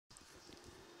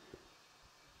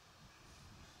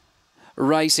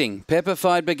racing.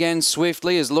 Pepperfied began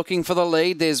swiftly, is looking for the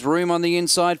lead. There's room on the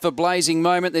inside for Blazing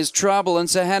Moment. There's trouble, and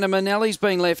Sir Hannah Manelli's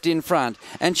been left in front,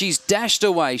 and she's dashed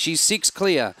away. She's 6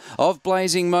 clear of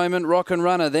Blazing Moment, Rock and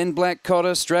Runner, then Black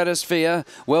Cotter, Stratosphere,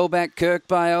 well back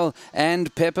Kirkbale,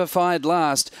 and Pepperfied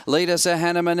last. Leader Sir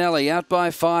Hannah Manelli out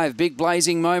by 5. Big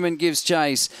Blazing Moment gives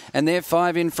chase, and they're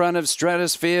 5 in front of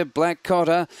Stratosphere, Black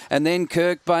Cotter, and then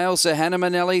Kirkbale. Sir Hannah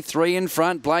Manelli 3 in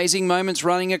front. Blazing Moment's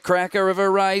running a cracker of a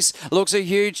race. Looks a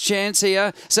huge chance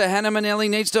here. Sir Hannah Manelli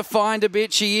needs to find a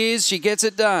bit. She gets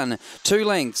it done. 2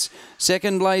 lengths.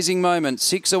 Second, Blazing Moment.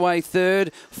 6 away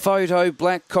third. Photo,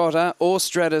 Black Cotter or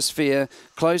Stratosphere.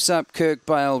 Close up,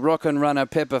 Kirkbale, Rock and Runner,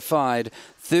 Pepperfied.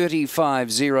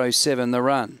 35.07 the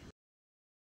run.